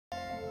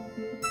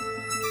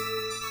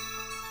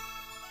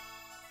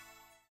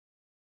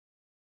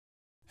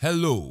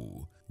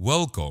Hello,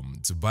 welcome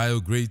to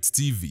BioGreat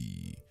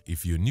TV.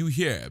 If you're new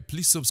here,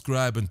 please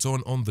subscribe and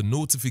turn on the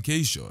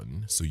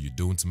notification so you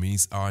don't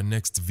miss our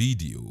next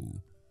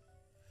video.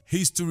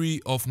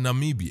 History of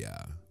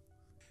Namibia.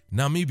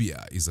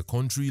 Namibia is a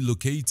country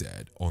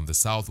located on the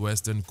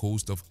southwestern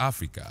coast of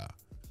Africa.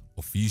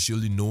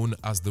 Officially known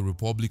as the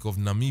Republic of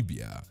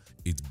Namibia,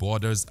 it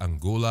borders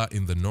Angola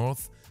in the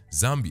north,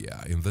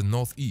 Zambia in the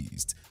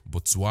northeast,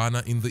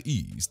 Botswana in the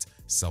east,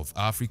 South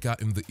Africa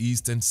in the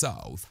east and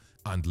south,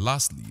 and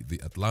lastly the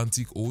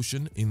Atlantic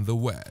Ocean in the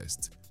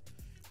west.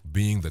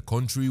 Being the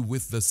country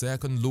with the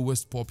second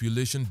lowest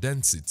population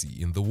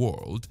density in the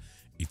world,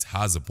 it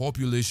has a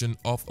population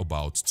of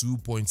about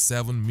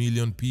 2.7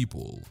 million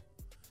people.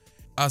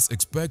 As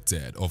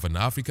expected of an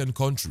African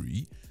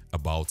country,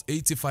 about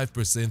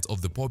 85%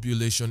 of the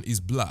population is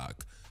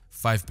black,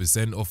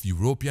 5% of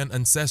European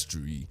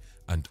ancestry,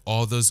 and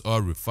others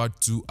are referred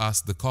to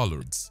as the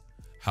coloreds.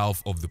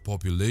 Half of the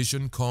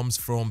population comes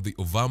from the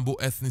Ovambo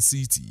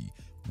ethnicity,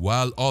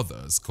 while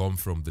others come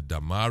from the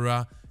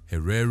Damara,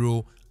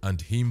 Herero, and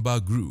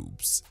Himba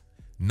groups.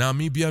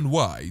 Namibian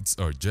whites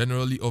are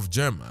generally of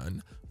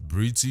German,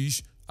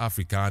 British,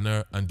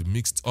 Afrikaner, and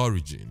mixed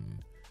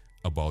origin.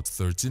 About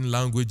 13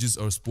 languages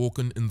are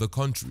spoken in the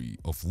country,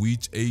 of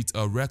which 8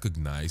 are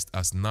recognized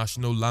as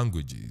national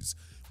languages,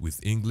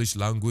 with English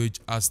language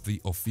as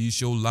the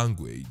official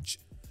language.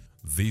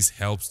 This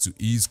helps to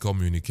ease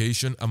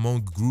communication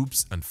among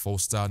groups and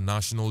foster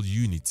national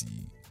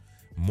unity.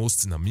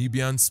 Most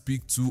Namibians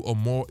speak 2 or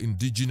more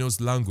indigenous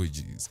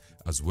languages,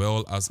 as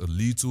well as a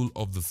little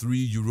of the 3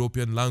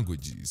 European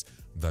languages,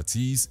 that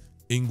is,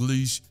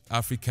 English,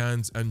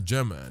 Afrikaans, and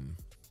German.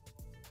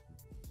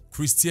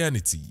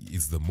 Christianity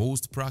is the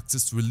most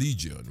practiced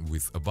religion,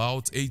 with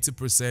about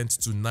 80%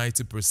 to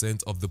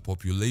 90% of the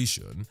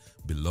population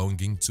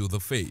belonging to the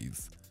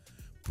faith.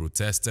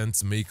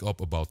 Protestants make up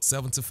about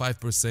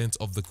 75%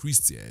 of the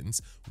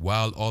Christians,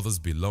 while others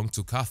belong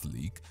to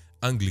Catholic,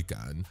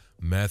 Anglican,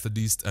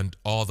 Methodist, and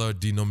other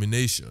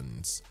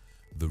denominations.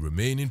 The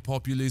remaining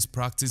populace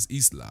practice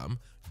Islam,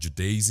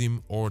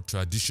 Judaism, or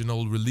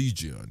traditional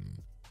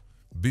religion.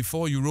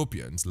 Before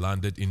Europeans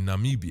landed in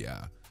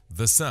Namibia,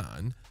 the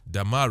San,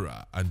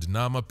 Damara, and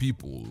Nama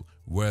people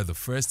were the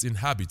first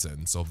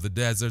inhabitants of the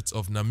deserts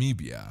of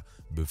Namibia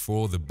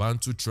before the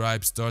Bantu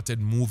tribe started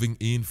moving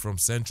in from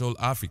Central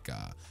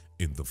Africa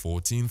in the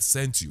 14th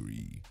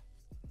century.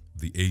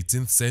 The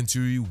 18th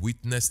century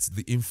witnessed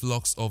the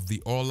influx of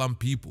the Orlam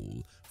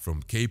people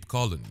from Cape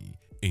Colony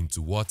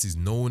into what is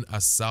known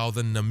as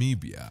southern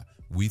Namibia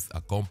with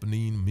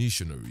accompanying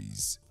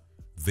missionaries.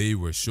 They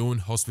were shown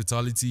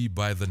hospitality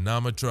by the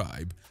Nama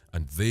tribe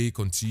and they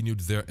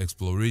continued their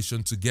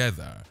exploration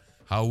together.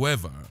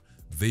 However,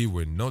 they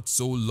were not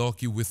so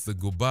lucky with the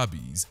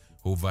Gobabis,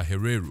 Hova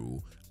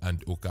Herero,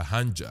 and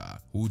Okahanja,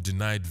 who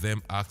denied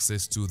them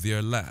access to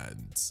their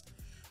lands.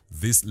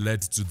 This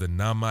led to the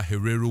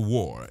Nama-Herero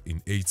War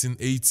in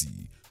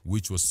 1880,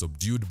 which was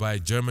subdued by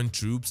German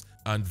troops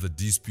and the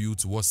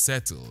dispute was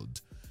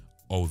settled.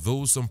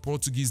 Although some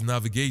Portuguese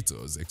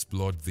navigators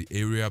explored the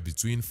area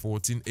between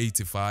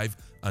 1485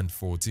 and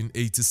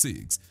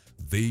 1486,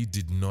 they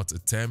did not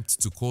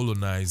attempt to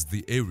colonize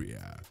the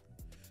area.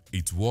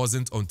 It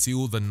wasn't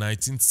until the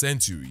 19th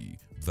century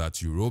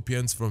that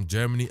Europeans from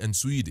Germany and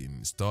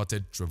Sweden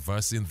started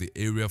traversing the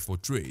area for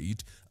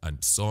trade,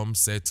 and some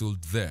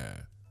settled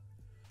there.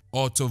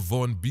 Otto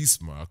von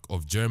Bismarck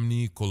of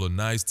Germany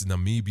colonized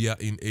Namibia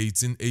in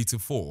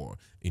 1884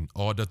 in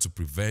order to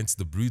prevent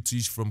the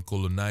British from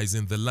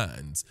colonizing the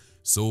land,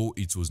 so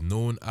it was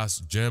known as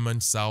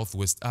German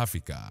Southwest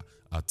Africa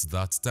at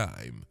that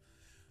time.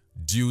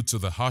 Due to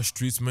the harsh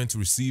treatment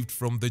received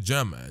from the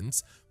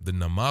Germans, the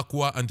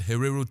Namakwa and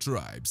Herero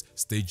tribes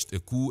staged a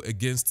coup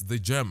against the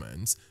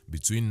Germans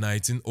between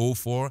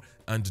 1904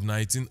 and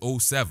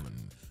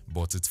 1907,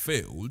 but it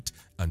failed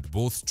and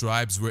both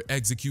tribes were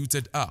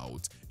executed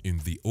out in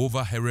the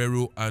Ova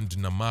Herero and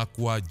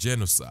Namakwa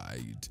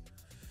genocide.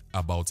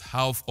 About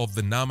half of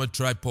the Nama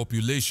tribe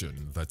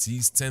population, that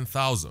is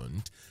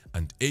 10,000,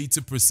 and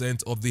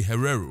 80% of the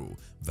Herero,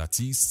 that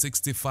is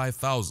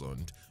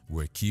 65,000,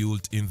 were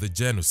killed in the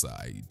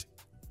genocide.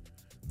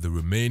 The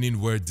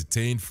remaining were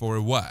detained for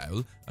a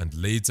while and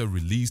later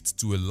released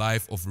to a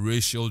life of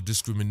racial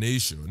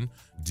discrimination,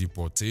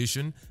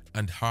 deportation,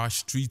 and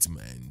harsh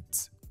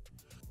treatment.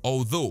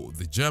 Although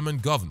the German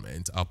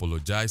government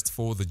apologized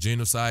for the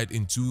genocide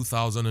in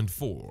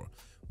 2004,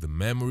 the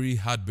memory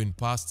had been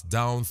passed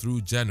down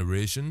through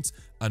generations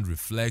and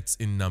reflects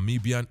in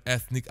Namibian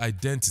ethnic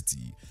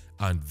identity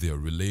and their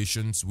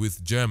relations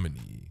with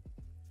Germany.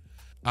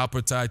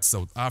 Apartheid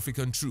South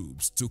African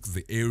troops took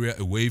the area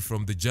away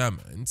from the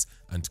Germans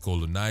and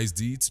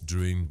colonized it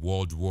during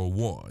World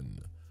War I.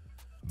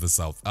 The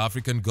South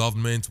African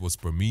government was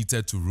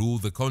permitted to rule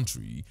the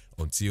country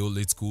until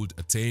it could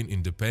attain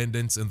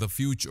independence in the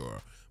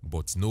future,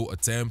 but no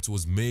attempt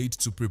was made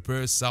to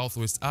prepare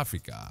Southwest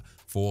Africa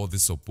for the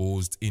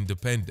supposed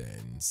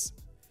independence.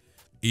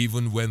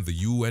 even when the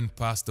UN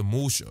passed a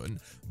motion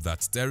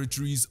that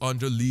territories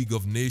under League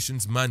of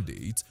Nations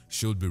mandate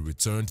should be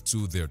returned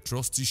to their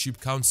trusteeship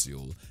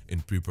council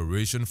in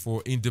preparation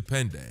for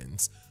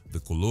independence. The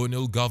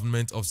colonial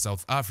government of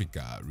South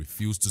Africa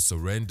refused to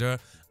surrender,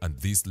 and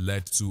this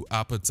led to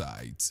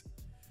apartheid.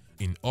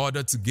 In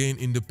order to gain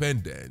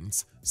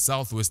independence,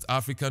 Southwest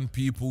African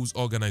People's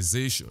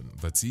Organization,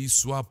 that is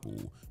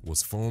SWAPO,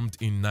 was formed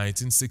in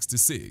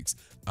 1966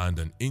 and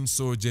an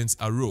insurgence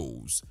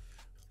arose.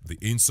 The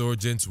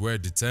insurgents were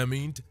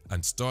determined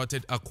and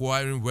started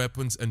acquiring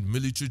weapons and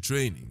military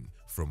training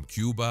from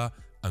Cuba,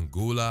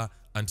 Angola,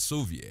 and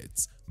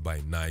Soviets by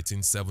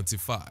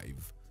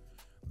 1975.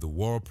 The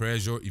war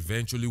pressure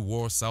eventually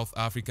wore South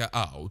Africa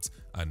out,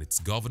 and its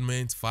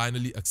government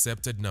finally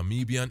accepted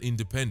Namibian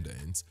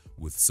independence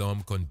with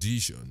some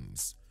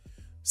conditions.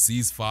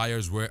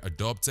 Ceasefires were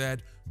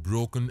adopted,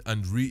 broken,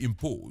 and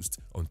reimposed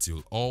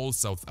until all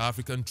South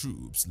African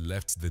troops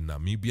left the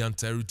Namibian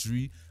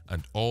territory,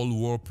 and all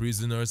war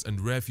prisoners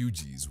and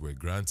refugees were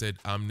granted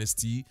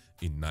amnesty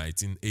in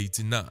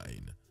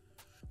 1989.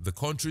 The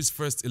country's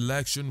first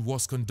election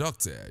was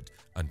conducted,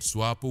 and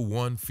SWAPO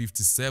won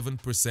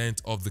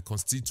 57% of the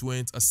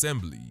Constituent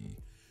Assembly.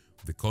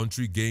 The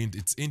country gained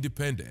its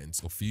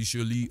independence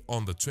officially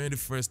on the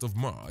 21st of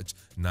March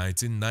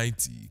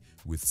 1990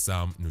 with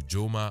Sam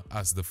Nujoma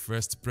as the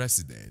first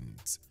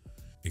president.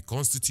 A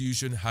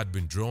constitution had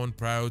been drawn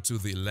prior to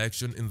the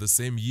election in the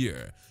same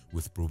year,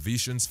 with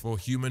provisions for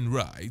human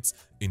rights,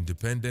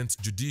 independent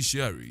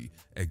judiciary,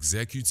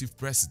 executive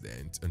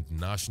president, and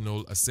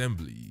national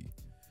assembly.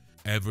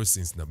 Ever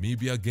since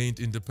Namibia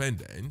gained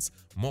independence,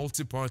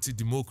 multi-party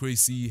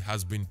democracy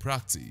has been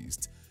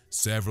practiced.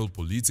 Several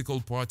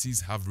political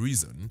parties have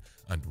risen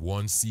and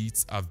won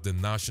seats at the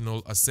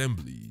National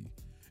Assembly.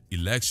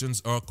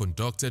 Elections are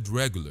conducted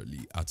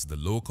regularly at the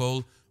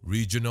local,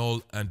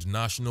 regional, and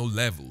national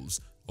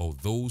levels,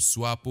 although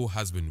SWAPO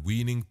has been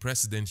winning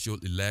presidential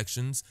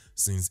elections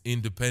since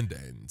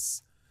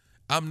independence.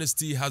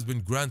 Amnesty has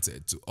been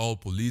granted to all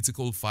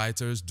political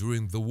fighters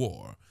during the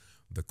war.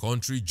 The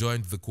country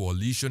joined the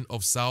Coalition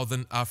of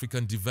Southern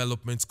African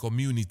Development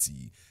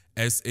Community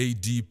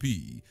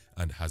 (SADP)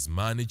 and has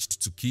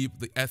managed to keep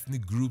the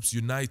ethnic groups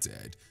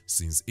united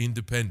since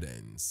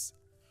independence.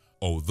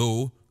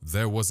 Although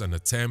there was an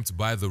attempt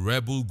by the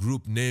rebel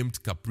group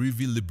named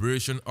Caprivi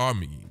Liberation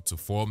Army to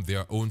form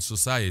their own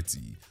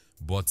society,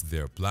 but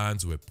their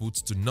plans were put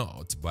to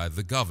naught by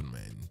the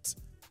government.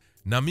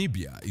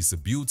 Namibia is a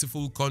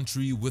beautiful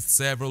country with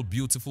several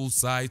beautiful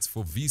sites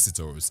for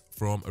visitors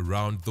from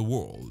around the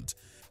world.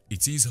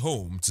 It is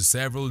home to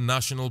several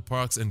national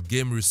parks and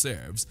game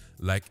reserves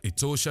like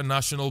Etosha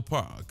National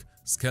Park,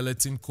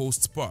 Skeleton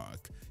Coast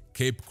Park,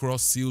 Cape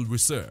Cross Seal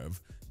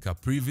Reserve,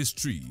 Caprivi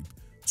Strip,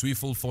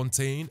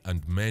 Tweefelfontein,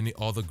 and many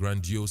other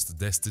grandiose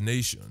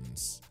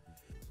destinations.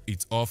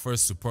 It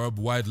offers superb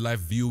wildlife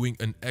viewing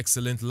and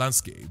excellent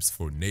landscapes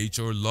for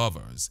nature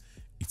lovers.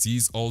 It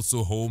is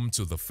also home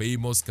to the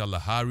famous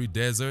Kalahari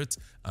Desert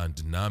and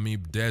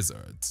Namib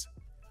Desert.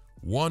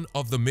 One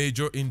of the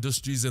major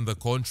industries in the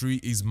country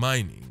is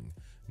mining.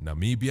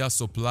 Namibia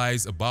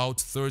supplies about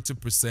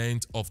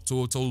 30% of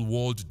total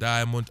world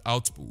diamond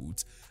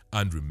output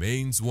and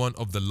remains one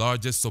of the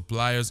largest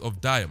suppliers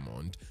of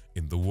diamond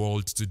in the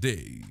world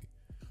today.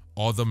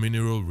 Other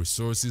mineral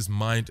resources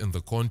mined in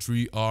the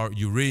country are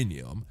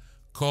uranium,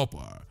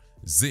 copper,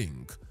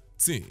 zinc,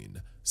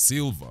 tin,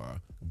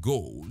 silver,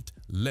 gold,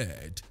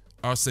 lead,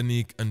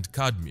 arsenic, and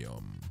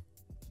cadmium.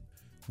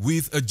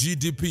 With a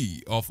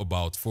GDP of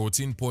about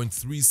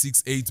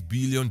 $14.368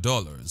 billion,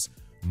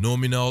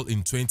 nominal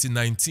in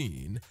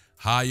 2019,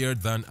 higher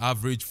than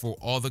average for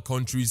other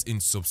countries in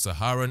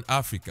sub-Saharan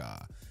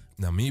Africa,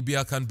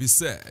 Namibia can be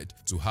said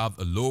to have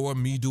a lower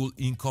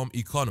middle-income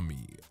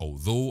economy,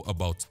 although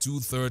about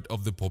two-thirds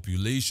of the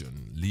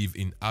population live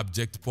in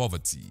abject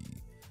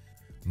poverty.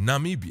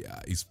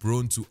 Namibia is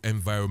prone to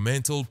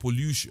environmental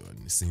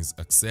pollution since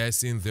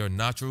accessing their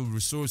natural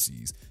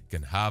resources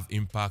can have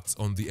impacts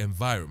on the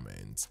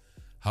environment.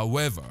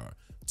 However,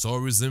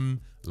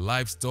 tourism,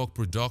 livestock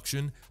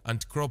production,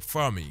 and crop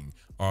farming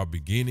are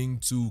beginning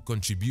to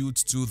contribute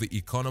to the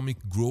economic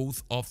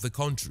growth of the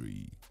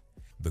country.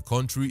 The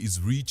country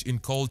is rich in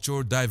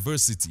cultural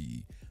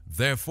diversity,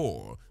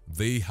 therefore,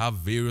 they have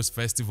various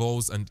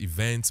festivals and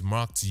events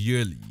marked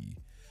yearly.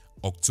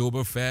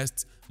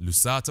 Oktoberfest,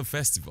 Lusaka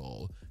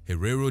Festival,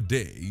 Herero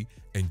Day,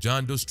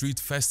 Njando Street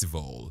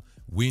Festival,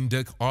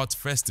 Windhoek Art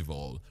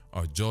Festival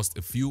are just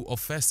a few of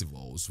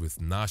festivals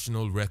with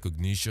national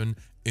recognition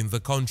in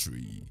the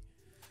country.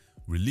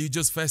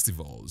 Religious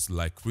festivals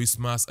like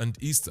Christmas and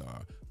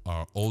Easter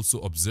are also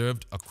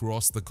observed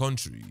across the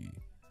country.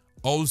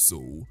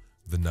 Also,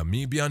 the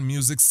Namibian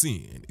music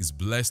scene is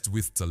blessed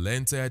with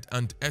talented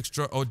and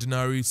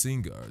extraordinary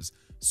singers,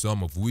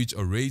 some of which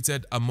are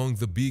rated among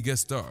the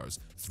biggest stars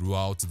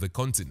throughout the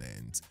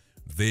continent.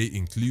 They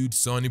include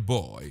Sonny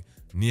Boy,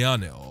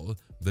 Nianel,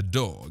 The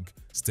Dog,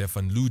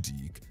 Stefan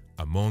Ludik,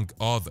 among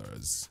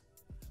others.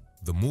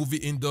 The movie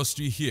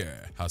industry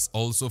here has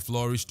also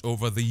flourished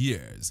over the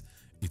years.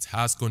 It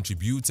has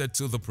contributed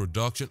to the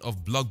production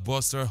of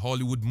blockbuster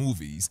Hollywood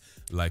movies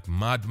like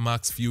Mad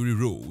Max Fury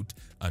Road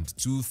and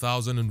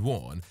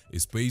 2001: A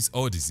Space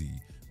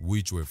Odyssey,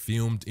 which were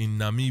filmed in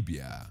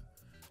Namibia.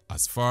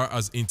 As far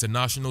as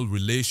international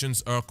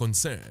relations are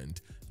concerned,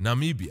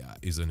 Namibia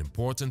is an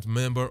important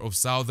member of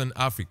Southern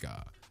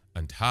Africa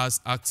and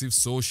has active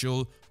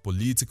social,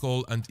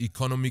 political, and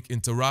economic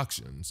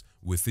interactions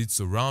with its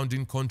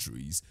surrounding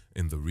countries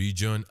in the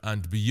region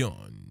and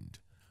beyond.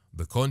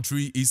 The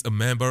country is a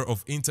member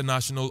of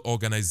international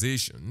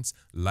organizations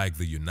like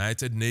the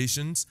United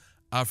Nations,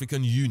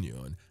 African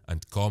Union,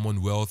 and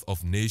Commonwealth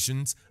of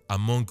Nations,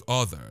 among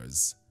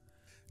others.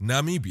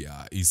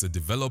 Namibia is a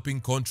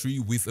developing country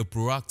with a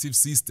proactive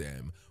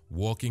system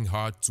working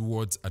hard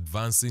towards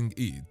advancing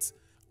it.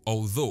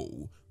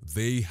 Although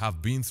they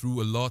have been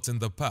through a lot in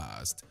the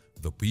past,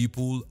 the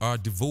people are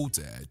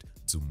devoted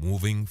to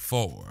moving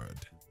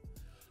forward.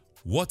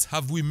 What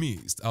have we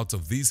missed out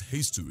of this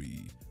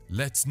history?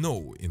 Let's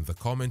know in the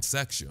comment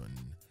section.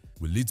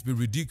 Will it be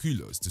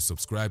ridiculous to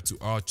subscribe to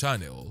our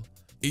channel?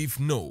 If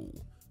no,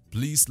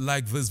 please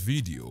like this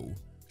video,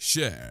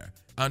 share,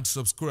 and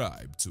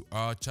subscribe to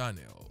our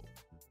channel.